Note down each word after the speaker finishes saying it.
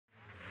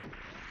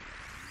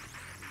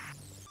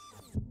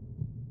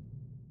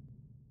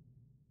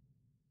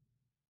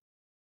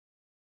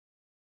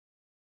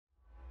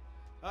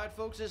Alright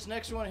folks, this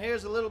next one here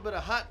is a little bit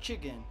of hot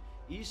chicken.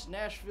 East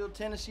Nashville,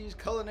 Tennessee's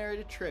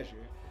culinary treasure.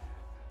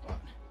 1,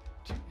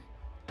 2.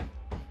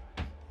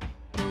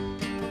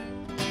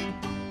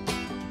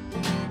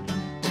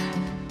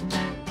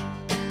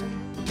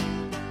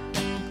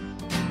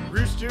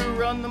 Rooster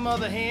run the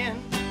mother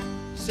hen,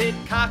 said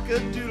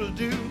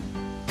cock-a-doodle-doo.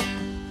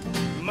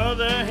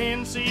 Mother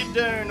hen said, you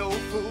darn old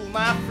fool,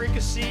 my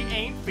fricassee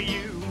ain't for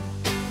you.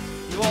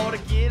 You ought to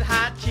get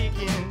hot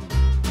chicken.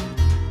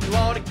 You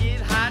ought to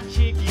get hot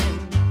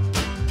chicken.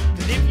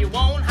 'Cause if you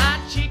want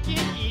hot chicken,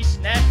 East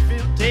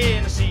Nashville,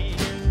 Tennessee.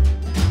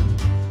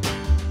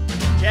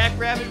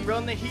 Jackrabbit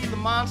run the Gila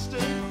Monster,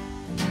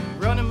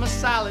 running my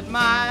solid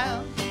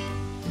mile.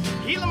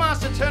 Gila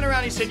Monster turned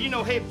around, he said, you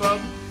know, hey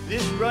bub,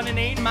 this running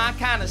ain't my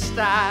kind of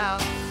style.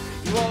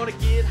 You ought to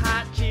get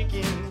hot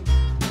chicken.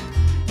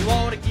 You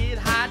ought to get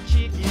hot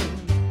chicken.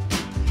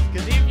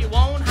 'Cause if you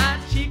want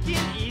hot chicken,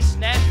 East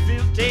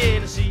Nashville,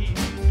 Tennessee.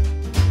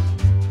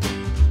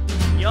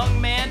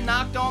 Young man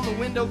knocked on the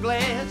window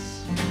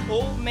glass,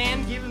 old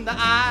man give him the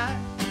eye.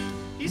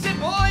 He said,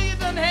 boy, you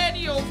done had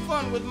your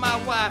fun with my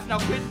wife, now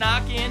quit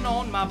knocking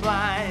on my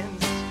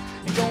blinds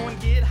and go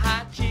and get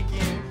hot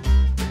chicken.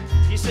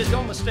 He said,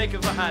 don't mistake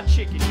it for hot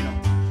chicken, you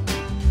know,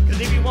 'cause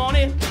if you want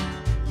it,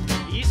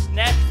 East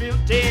Nashville,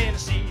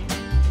 Tennessee.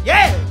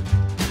 Yeah!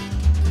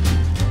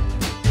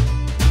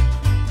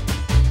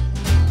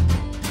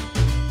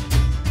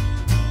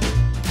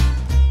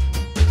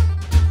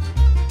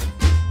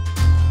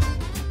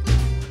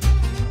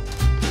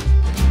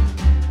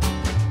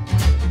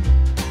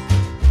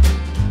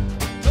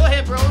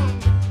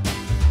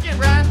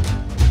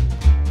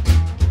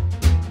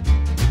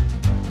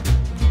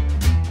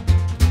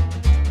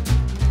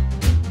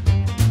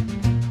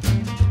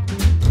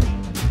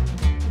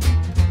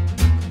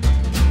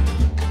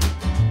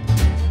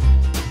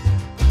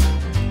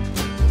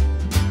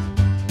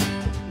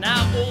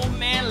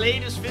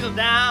 Laid his fiddle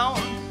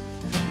down,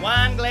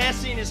 wine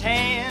glass in his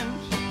hand.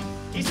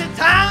 He said,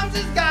 times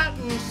has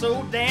gotten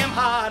so damn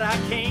hot, I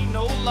can't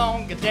no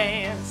longer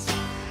dance.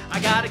 I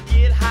gotta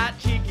get hot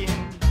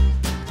chicken.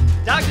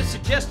 Doctor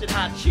suggested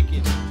hot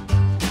chicken.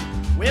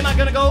 Where am I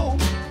gonna go?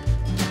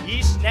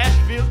 East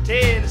Nashville,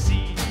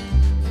 Tennessee.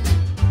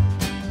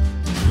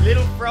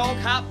 Little frog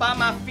hopped by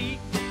my feet,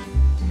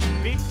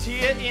 big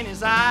tear in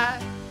his eye.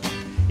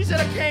 He said,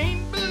 I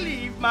can't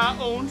believe my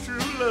own true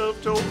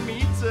love told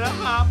me to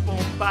hop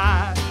on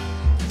by.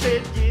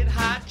 Said, get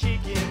hot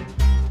chicken.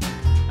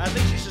 I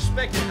think she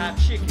suspected hot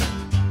chicken.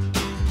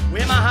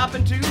 Where am I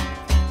hopping to?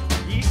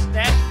 East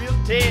Nashville,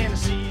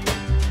 Tennessee.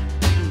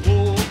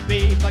 Oh,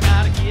 babe, I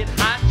gotta get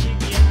hot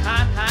chicken,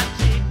 hot, hot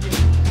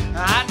chicken,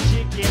 hot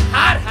chicken,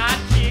 hot, hot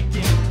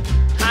chicken,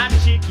 hot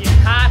chicken,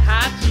 hot,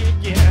 hot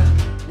chicken.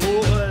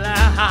 Oh, la,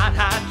 hot,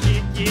 hot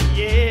chicken,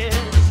 yes,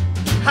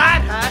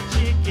 hot, hot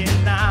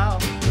chicken now.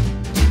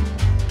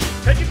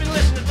 Cause you've been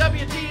listening to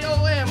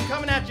WDOM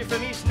coming at you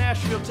from East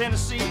Nashville,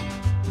 Tennessee.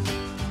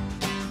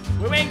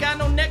 We ain't got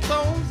no neck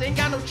bones, ain't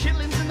got no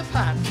chitlins in the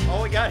pot.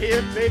 All we got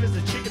here, baby, is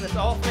the chicken that's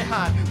awfully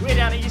hot. We're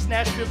down in East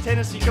Nashville,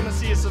 Tennessee, come and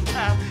see us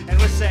sometime. And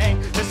we're saying,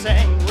 we're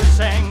I'm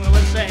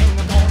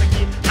gonna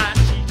get hot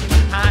chicken,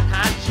 hot,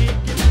 hot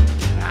chicken,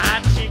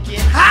 hot chicken,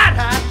 hot,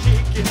 hot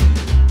chicken,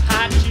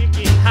 hot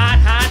chicken, hot,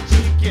 hot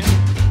chicken.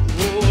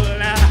 Oh,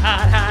 now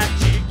hot, hot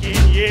chicken,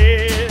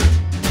 yes,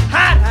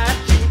 hot, hot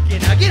chicken.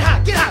 Now get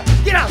hot, get hot.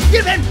 Get out,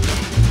 get in!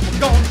 I'm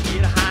gonna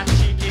get a hot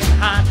chicken,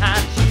 hot,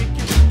 hot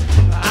chicken,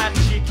 hot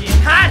chicken,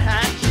 hot,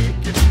 hot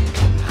chicken,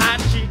 hot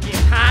chicken,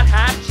 hot,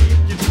 hot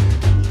chicken.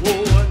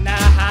 Oh,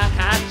 now hot,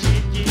 hot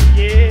chicken,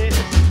 yes,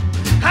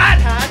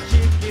 hot, hot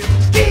chicken.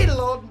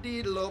 Skeedle-o,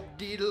 deedle-o,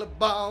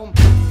 deedle-a-bomb.